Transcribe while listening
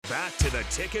back to the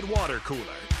Ticket Water Cooler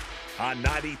on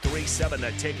 93.7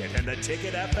 The Ticket and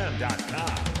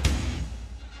theticketfm.com.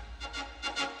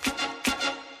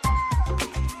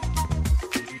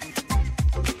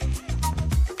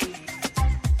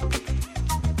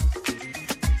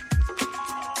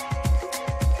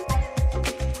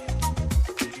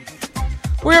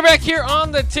 We're back here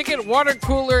on the Ticket Water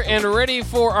Cooler and ready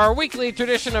for our weekly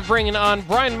tradition of bringing on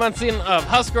Bryan Munson of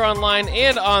HuskerOnline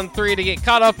and On3 to get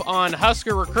caught up on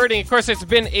Husker recruiting. Of course, it's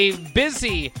been a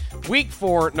busy week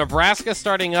for Nebraska,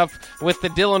 starting up with the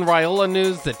Dylan Raiola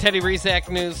news, the Teddy Rizak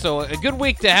news. So a good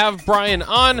week to have Bryan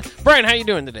on. Bryan, how you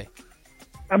doing today?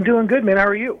 I'm doing good, man. How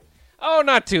are you? Oh,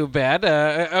 not too bad.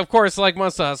 Of course, like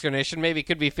most of Husker Nation, maybe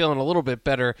could be feeling a little bit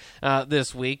better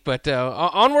this week, but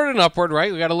onward and upward,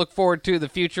 right? We got to look forward to the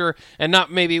future and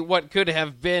not maybe what could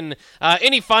have been.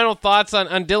 Any final thoughts on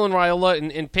Dylan Raiola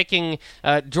in picking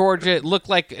Georgia? It looked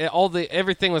like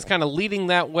everything was kind of leading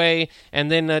that way,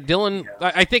 and then Dylan.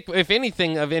 Yeah. I think if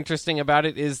anything of interesting about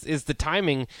it is the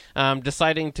timing,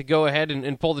 deciding to go ahead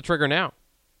and pull the trigger now.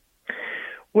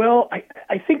 Well,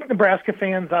 I think Nebraska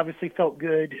fans obviously felt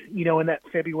good, in that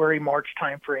February, March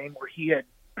timeframe where he had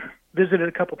visited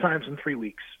a couple times in 3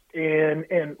 weeks,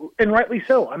 and rightly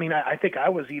so. I mean, I think I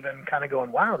was even kind of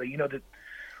going, wow, that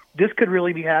this could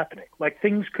really be happening. Like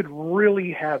things could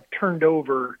really have turned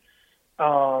over,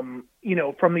 from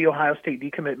the Ohio State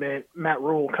decommitment, Matt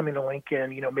Rule coming to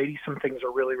Lincoln. Maybe some things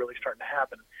are really, really starting to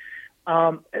happen.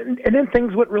 And then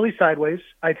things went really sideways.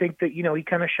 I think that he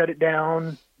kind of shut it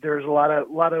down. There's a lot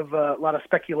of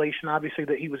speculation, obviously,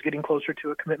 that he was getting closer to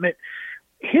a commitment.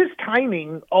 His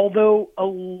timing, although a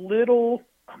little,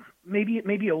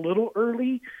 maybe a little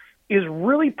early, is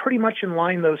really pretty much in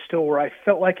line though. Still, where I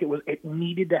felt like it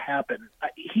needed to happen.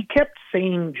 He kept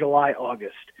saying July,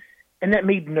 August, and that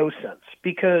made no sense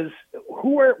because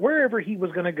wherever he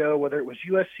was going to go, whether it was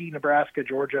USC, Nebraska,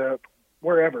 Georgia,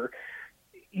 wherever.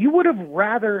 You would have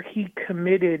rather he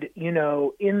committed, in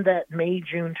that May,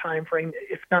 June timeframe,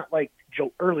 if not like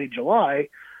early July,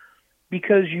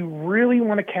 because you really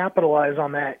want to capitalize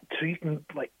on that so you can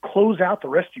like close out the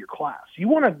rest of your class. You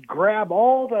want to grab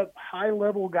all the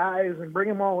high-level guys and bring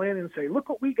them all in and say, look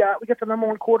what we got. We got the number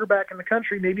one quarterback in the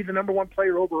country, maybe the number one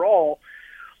player overall.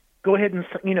 Go ahead and,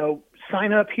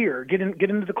 sign up here. Get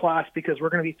into the class because we're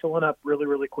going to be filling up really,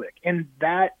 really quick. And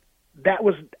that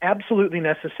was absolutely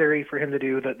necessary for him to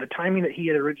do. The timing that he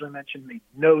had originally mentioned made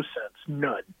no sense,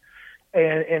 none.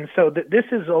 And so this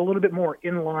is a little bit more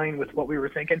in line with what we were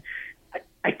thinking.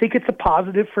 I think it's a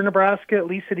positive for Nebraska, at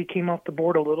least that he came off the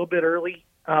board a little bit early.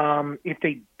 If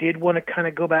they did want to kind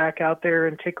of go back out there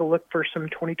and take a look for some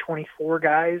 2024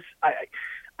 guys,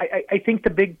 I think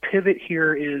the big pivot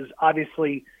here is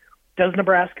obviously – does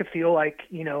Nebraska feel like,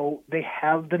 they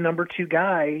have the number two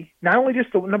guy, not only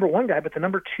just the number one guy, but the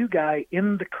number two guy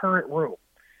in the current room?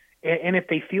 And if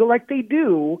they feel like they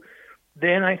do,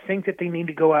 then I think that they need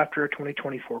to go after a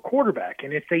 2024 quarterback.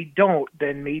 And if they don't,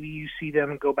 then maybe you see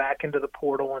them go back into the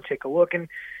portal and take a look. And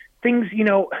things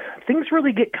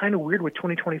really get kind of weird with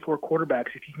 2024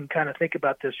 quarterbacks. If you can kind of think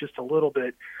about this just a little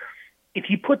bit, if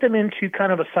you put them into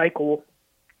kind of a cycle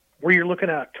where you're looking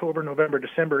at October, November,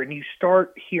 December, and you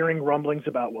start hearing rumblings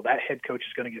about, well, that head coach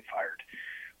is going to get fired.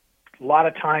 A lot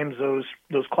of times those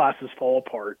classes fall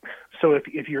apart. So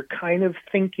if you're kind of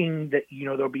thinking that,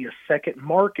 there'll be a second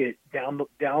market down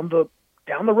the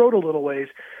road a little ways,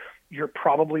 you're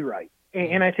probably right.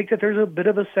 And I think that there's a bit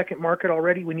of a second market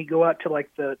already when you go out to like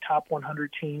the top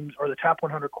 100 teams or the top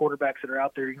 100 quarterbacks that are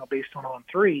out there, based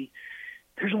on3.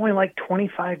 There's only like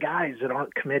 25 guys that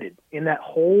aren't committed in that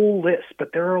whole list,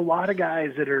 but there are a lot of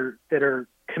guys that are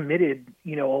committed,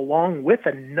 along with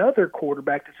another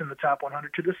quarterback that's in the top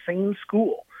 100 to the same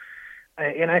school.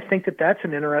 And I think that that's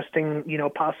an interesting,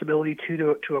 possibility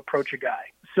to approach a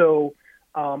guy. So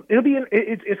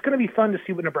it's going to be fun to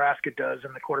see what Nebraska does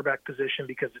in the quarterback position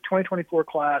because the 2024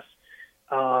 class,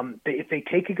 if they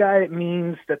take a guy, it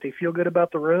means that they feel good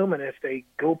about the room, and if they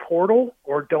go portal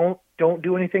or don't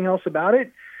do anything else about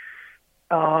it,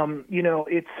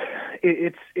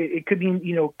 it could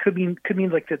mean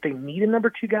like that they need a number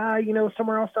two guy,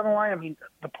 somewhere else down the line. I mean,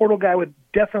 the portal guy would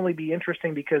definitely be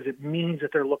interesting because it means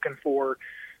that they're looking for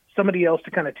somebody else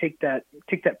to kind of take that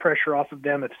pressure off of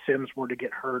them if Sims were to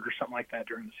get hurt or something like that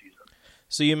during the season.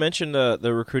 So you mentioned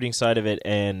the recruiting side of it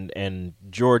and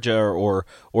Georgia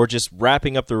or just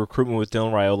wrapping up the recruitment with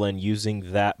Dylan Raiola and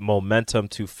using that momentum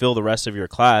to fill the rest of your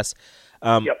class.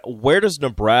 Yep. Where does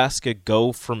Nebraska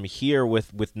go from here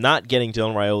with not getting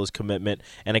Dylan Raiola's commitment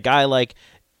and a guy like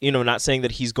not saying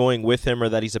that he's going with him or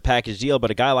that he's a package deal,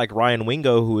 but a guy like Ryan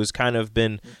Wingo, who has kind of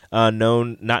been kind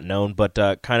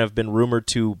of been rumored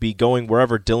to be going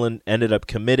wherever Dillon ended up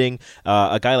committing.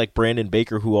 A guy like Brandon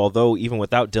Baker, who, although even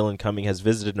without Dillon coming, has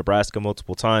visited Nebraska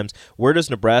multiple times. Where does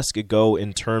Nebraska go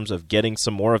in terms of getting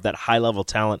some more of that high-level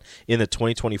talent in the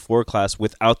 2024 class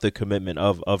without the commitment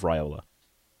of Raiola?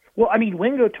 Well, I mean,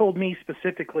 Wingo told me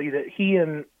specifically that he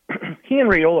and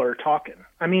Raiola are talking.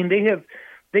 I mean, they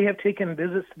have taken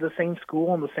visits to the same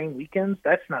school on the same weekends.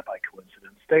 That's not by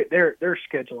coincidence. They're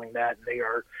scheduling that, and they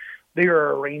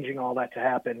are arranging all that to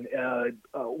happen.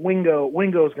 Wingo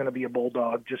is going to be a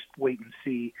bulldog. Just wait and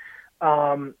see.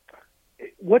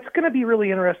 What's going to be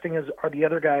really interesting are the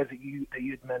other guys that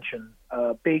you'd mentioned,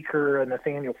 Baker and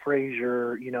Nathaniel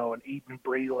Frazier, and Aiden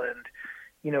Breland.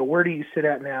 Where do you sit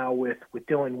at now with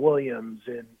Dylan Williams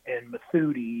and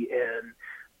Mathuti and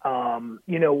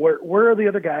where are the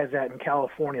other guys at in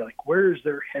California? Like, where is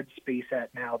their headspace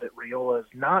at now that Raiola is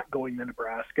not going to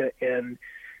Nebraska? And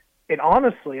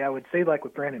honestly, I would say, like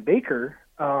with Brandon Baker,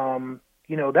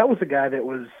 that was a guy that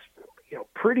was,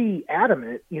 pretty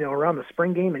adamant, around the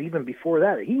spring game and even before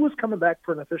that. He was coming back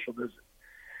for an official visit.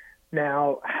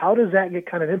 Now, how does that get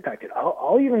kind of impacted?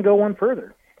 I'll even go one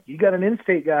further. You got an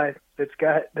in-state guy that's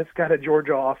got a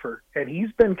Georgia offer, and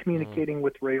he's been communicating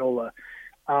with Raiola.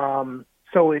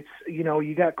 So it's,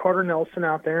 you got Carter Nelson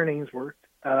out there in Ainsworth,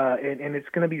 and it's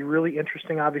going to be really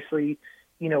interesting, obviously,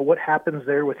 what happens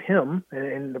there with him.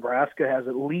 And Nebraska has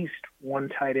at least one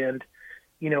tight end,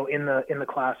 in the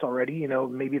class already.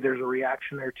 Maybe there's a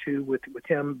reaction there too with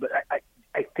him, but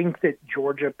I think that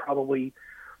Georgia probably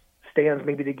stands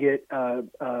maybe to get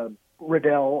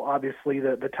Riddell, obviously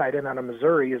the tight end out of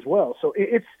Missouri as well. So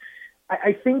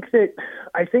I think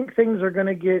things are going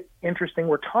to get interesting.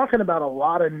 We're talking about a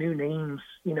lot of new names,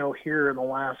 here in the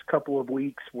last couple of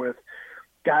weeks with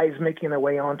guys making their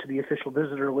way onto the official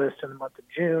visitor list in the month of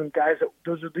June. Guys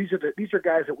these are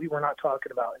guys that we were not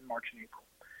talking about in March and April.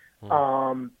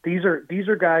 These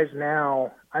are guys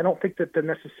now. I don't think that they're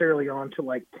necessarily on to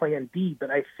like plan B,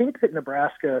 but I think that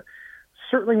Nebraska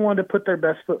certainly wanted to put their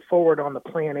best foot forward on the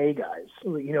plan A guys,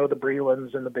 the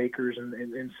Brelands and the Bakers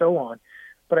and so on.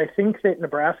 But I think that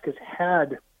Nebraska's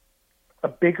had a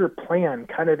bigger plan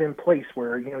kind of in place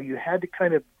where, you had to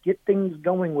kind of get things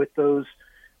going with those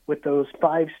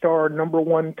 5-star number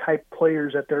one type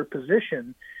players at their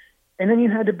position. And then you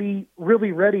had to be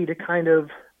really ready to kind of,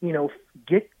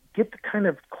 get the kind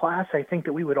of class I think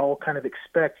that we would all kind of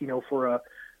expect, for a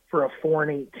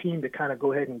 4-8 team to kind of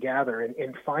go ahead and gather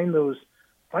and find those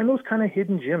kind of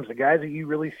hidden gems, the guys that you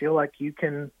really feel like you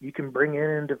can bring in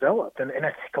and develop. And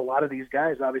I think a lot of these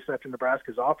guys, obviously after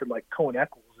Nebraska's offered, like Cohen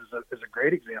Eccles is a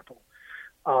great example.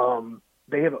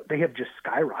 They have just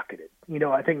skyrocketed.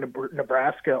 I think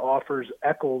Nebraska offers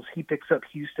Eccles. He picks up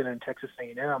Houston and Texas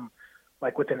A&M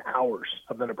like within hours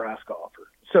of the Nebraska offer.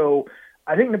 So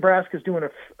I think Nebraska's doing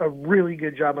a really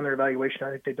good job on their evaluation.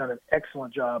 I think they've done an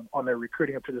excellent job on their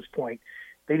recruiting up to this point.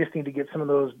 They just need to get some of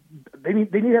those. They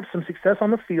need to have some success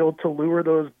on the field to lure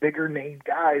those bigger name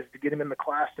guys to get them in the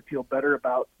class to feel better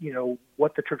about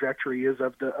what the trajectory is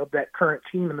of that current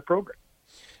team in the program.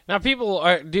 Now, people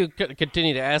do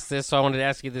continue to ask this, so I wanted to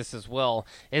ask you this as well.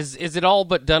 Is it all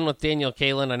but done with Daniel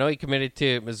Kaelin? I know he committed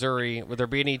to Missouri. Would there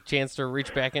be any chance to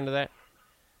reach back into that?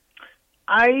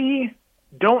 I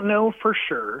don't know for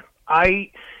sure.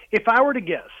 If I were to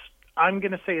guess, I'm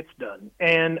going to say it's done.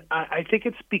 And I think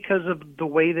it's because of the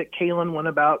way that Kaelin went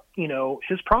about,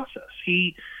 his process.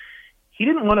 He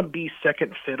didn't want to be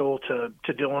second fiddle to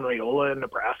Dylan Raiola in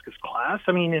Nebraska's class.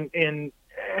 I mean, and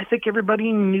I think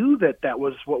everybody knew that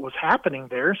was what was happening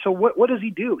there. So what does he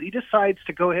do? He decides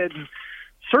to go ahead and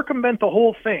circumvent the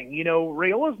whole thing.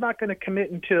 Raiola's not going to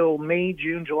commit until May,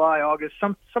 June, July, August,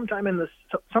 sometime in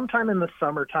the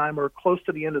summertime or close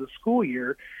to the end of the school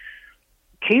year.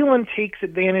 Kaelin takes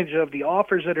advantage of the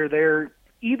offers that are there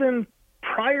even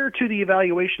prior to the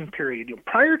evaluation period,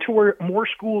 prior to where more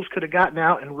schools could have gotten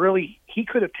out and really he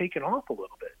could have taken off a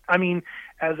little bit. I mean,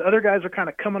 as other guys are kind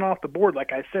of coming off the board,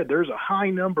 like I said, there's a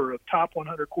high number of top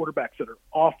 100 quarterbacks that are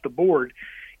off the board.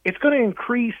 It's going to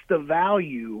increase the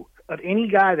value of any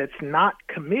guy that's not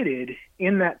committed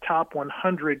in that top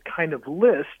 100 kind of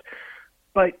list.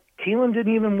 But Kaelin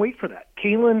didn't even wait for that.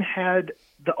 Kaelin had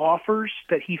the offers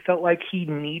that he felt like he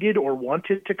needed or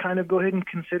wanted to kind of go ahead and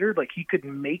consider, like he could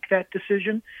make that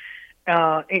decision.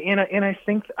 And I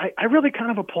think I really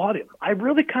kind of applaud him. I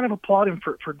really kind of applaud him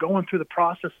for going through the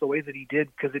process the way that he did,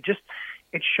 because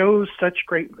it shows such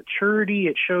great maturity.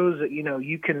 It shows that, you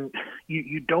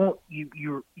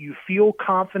feel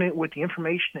confident with the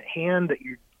information at hand, that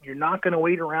you're not going to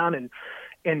wait around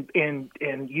and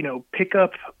pick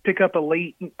up a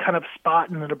late kind of spot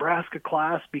in the Nebraska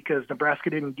class because Nebraska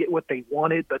didn't get what they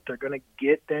wanted, but they're going to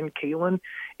get then Kalen.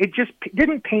 It just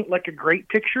didn't paint like a great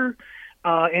picture,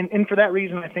 and for that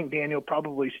reason, I think Daniel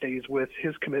probably stays with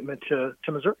his commitment to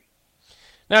Missouri.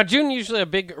 Now, June usually a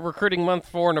big recruiting month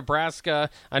for Nebraska.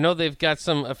 I know they've got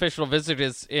some official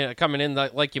visitors coming in,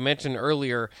 like you mentioned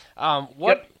earlier.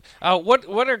 What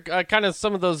are kind of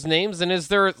some of those names? And is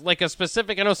there like a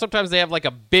specific? I know sometimes they have like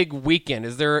a big weekend.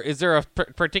 Is there a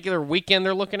particular weekend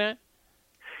they're looking at?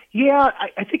 Yeah,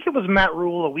 I think it was Matt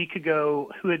Rule a week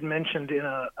ago who had mentioned in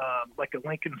a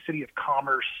Lincoln City of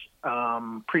Commerce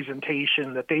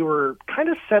presentation that they were kind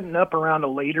of setting up around a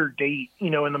later date,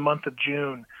 in the month of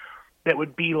June. That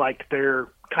would be like their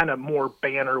kind of more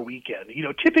banner weekend.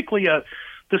 Typically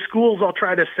the schools will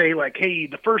try to say like, hey,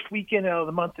 the first weekend of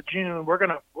the month of June, we're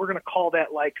gonna call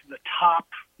that like the top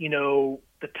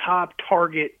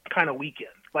target kind of weekend.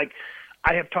 Like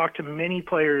I have talked to many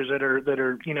players that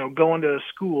are going to a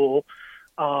school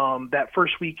that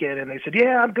first weekend, and they said,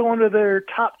 yeah, I'm going to their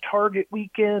top target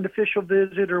weekend official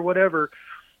visit or whatever.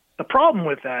 The problem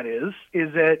with that is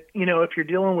that, if you're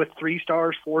dealing with 3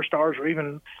 stars, 4 stars, or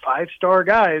even 5-star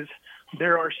guys,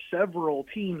 there are several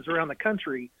teams around the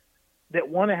country that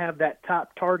want to have that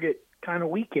top target kind of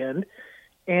weekend,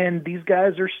 and these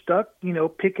guys are stuck,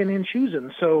 picking and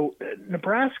choosing. So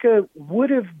Nebraska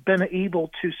would have been able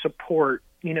to support,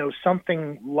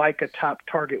 something like a top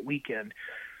target weekend.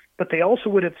 But they also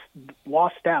would have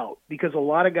lost out because a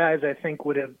lot of guys, I think,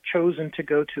 would have chosen to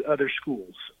go to other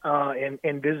schools and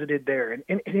visited there.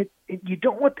 And you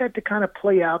don't want that to kind of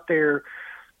play out there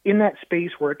in that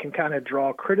space where it can kind of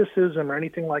draw criticism or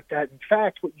anything like that. In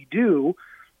fact, what you do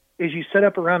is you set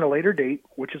up around a later date,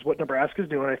 which is what Nebraska's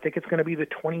doing. I think it's going to be the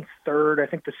 23rd. I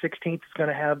think the 16th is going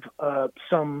to have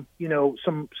some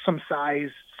size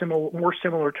more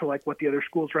similar to like what the other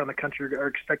schools around the country are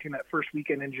expecting that first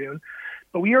weekend in June.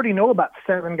 But we already know about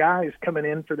 7 guys coming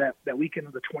in for that weekend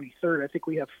of the 23rd. I think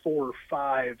we have 4 or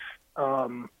 5.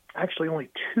 Actually, only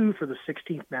 2 for the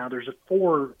 16th now. There's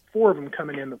 4 of them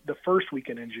coming in the first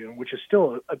weekend in June, which is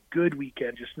still a good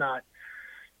weekend, just not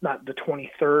the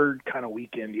 23rd kind of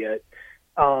weekend yet.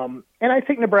 And I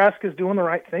think Nebraska's doing the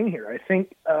right thing here. I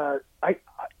think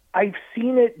I've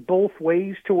seen it both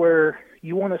ways to where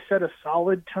you want to set a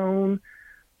solid tone,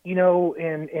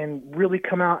 and really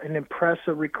come out and impress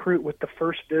a recruit with the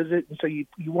first visit. And so you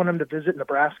want them to visit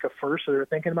Nebraska first, so they're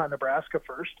thinking about Nebraska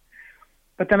first.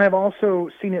 But then I've also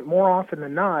seen it more often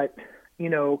than not,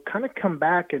 kind of come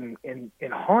back and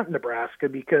haunt Nebraska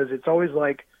because it's always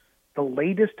like the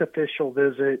latest official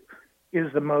visit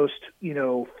is the most,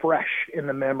 fresh in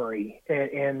the memory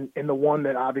and the one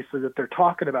that obviously that they're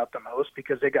talking about the most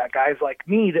because they got guys like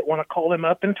me that want to call them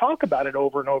up and talk about it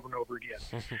over and over and over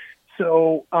again.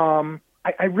 So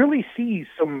I really see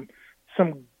some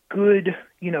good,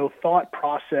 thought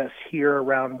process here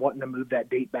around wanting to move that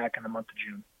date back in the month of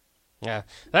June. Yeah,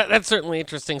 that's certainly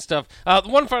interesting stuff. The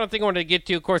one final thing I wanted to get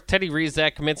to, of course, Teddy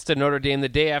Rizak commits to Notre Dame the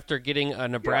day after getting a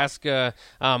Nebraska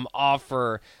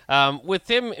offer. With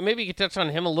him, maybe you could touch on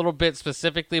him a little bit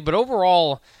specifically, but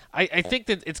overall, I think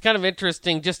that it's kind of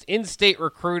interesting just in-state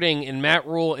recruiting and Matt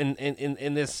Rule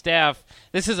in this staff.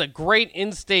 This is a great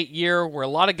in-state year where a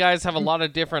lot of guys have a lot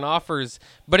of different offers,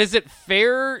 but is it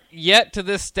fair yet to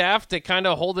this staff to kind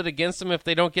of hold it against them if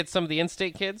they don't get some of the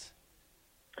in-state kids?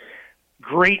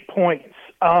 Great points.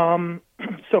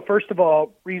 So first of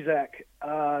all, Rizak,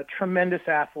 tremendous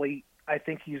athlete. I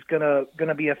think he's gonna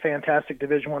be a fantastic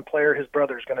Division I player. His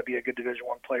brother's gonna be a good Division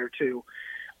I player too.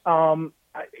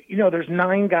 There's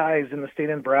 9 guys in the state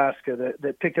of Nebraska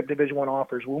that picked up Division I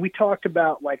offers. When we talked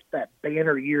about like that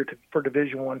banner year for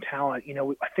Division I talent,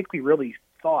 I think we really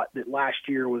thought that last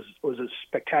year was a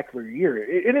spectacular year,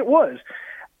 and it was.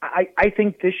 I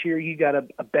think this year you got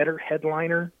a better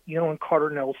headliner, in Carter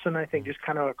Nelson. I think just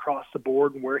kind of across the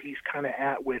board and where he's kind of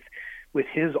at with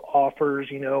his offers,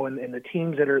 and the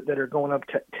teams that are going up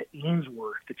to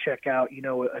Ainsworth to check out,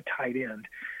 a tight end.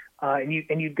 And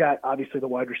you've got obviously the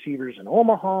wide receivers in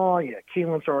Omaha. Yeah,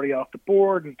 Kalen's already off the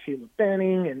board, and Caleb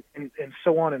Benning, and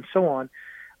so on and so on.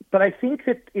 But I think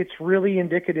that it's really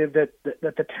indicative that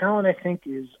the talent, I think,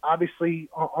 is obviously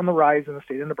on the rise in the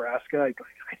state of Nebraska.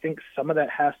 I think some of that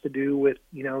has to do with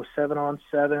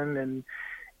 7-on-7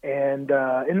 and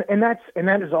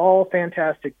that is all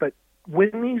fantastic. But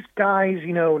when these guys,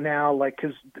 now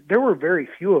because there were very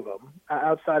few of them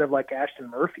outside of like Ashton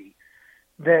Murphy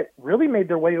that really made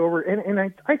their way over, and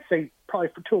I'd say probably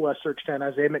to a lesser extent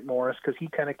Isaiah McMorris because he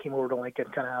kind of came over to Lincoln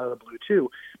kind of out of the blue too.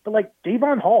 But like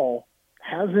Davon Hall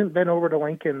hasn't been over to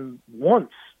Lincoln once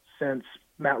since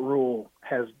Matt Rule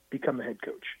has become the head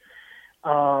coach.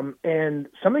 And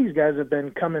some of these guys have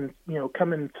been coming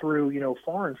through,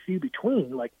 far and few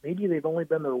between. Like maybe they've only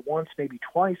been there once, maybe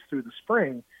twice through the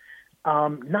spring.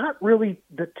 Not really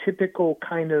the typical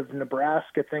kind of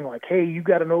Nebraska thing, like, hey, you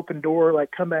got an open door, like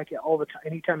come back all the time,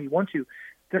 anytime you want to.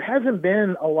 There hasn't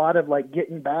been a lot of like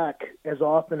getting back as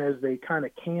often as they kind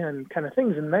of can kind of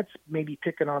things. And that's maybe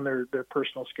picking on their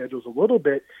personal schedules a little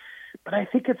bit. But I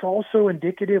think it's also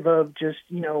indicative of just,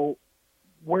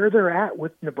 where they're at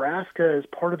with Nebraska as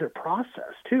part of their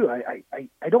process too. I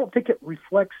don't think it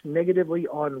reflects negatively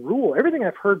on Rule. Everything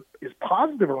I've heard is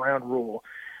positive around Rule.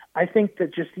 I think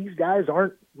that just these guys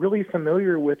aren't really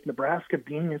familiar with Nebraska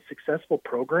being a successful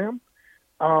program.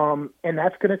 And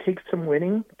that's going to take some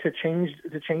winning to change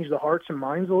the hearts and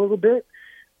minds a little bit.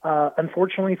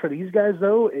 Unfortunately for these guys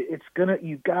though,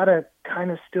 you've got to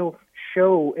kind of still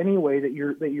show anyway that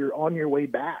you're on your way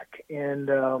back.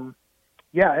 And,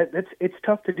 it's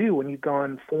tough to do when you've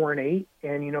gone 4-8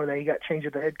 and, now you got change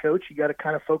of the head coach. You got to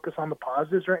kind of focus on the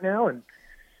positives right now. And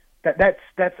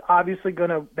that's obviously going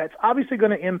to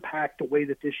impact the way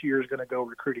that this year is going to go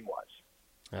recruiting wise.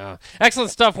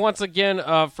 Excellent stuff once again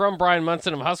from Bryan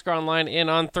Munson of HuskerOnline and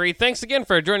On3. Thanks again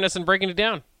for joining us and breaking it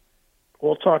down.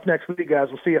 We'll talk next week, guys.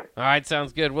 We'll see you. All right,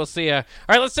 sounds good. We'll see you. All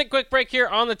right, let's take a quick break here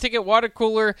on the Ticket Water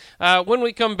Cooler. When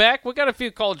we come back, we got a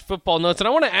few college football notes, and I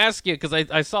want to ask you because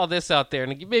I saw this out there,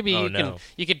 and maybe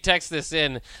you can text this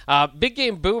in. Big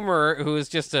Game Boomer, who is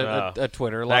just a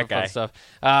Twitter, a lot of fun stuff.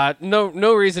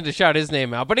 No reason to shout his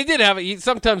name out, but he did have it. He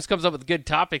sometimes comes up with good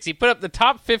topics. He put up the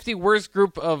top 50 worst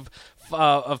group of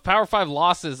Power 5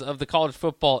 losses of the college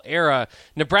football era.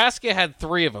 Nebraska had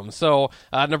 3 of them. So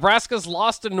Nebraska's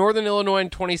lost to Northern Illinois in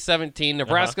 2017.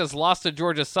 Nebraska's lost to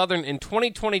Georgia Southern in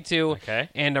 2022. Okay.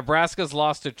 And Nebraska's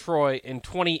lost to Troy in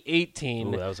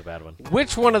 2018. Ooh, that was a bad one.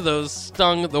 Which one of those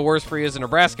stung the worst for you as a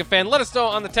Nebraska fan? Let us know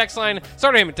on the text line.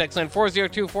 Start name at text line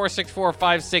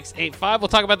 402-464-5685. We'll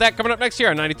talk about that coming up next year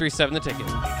on 93.7 The Ticket.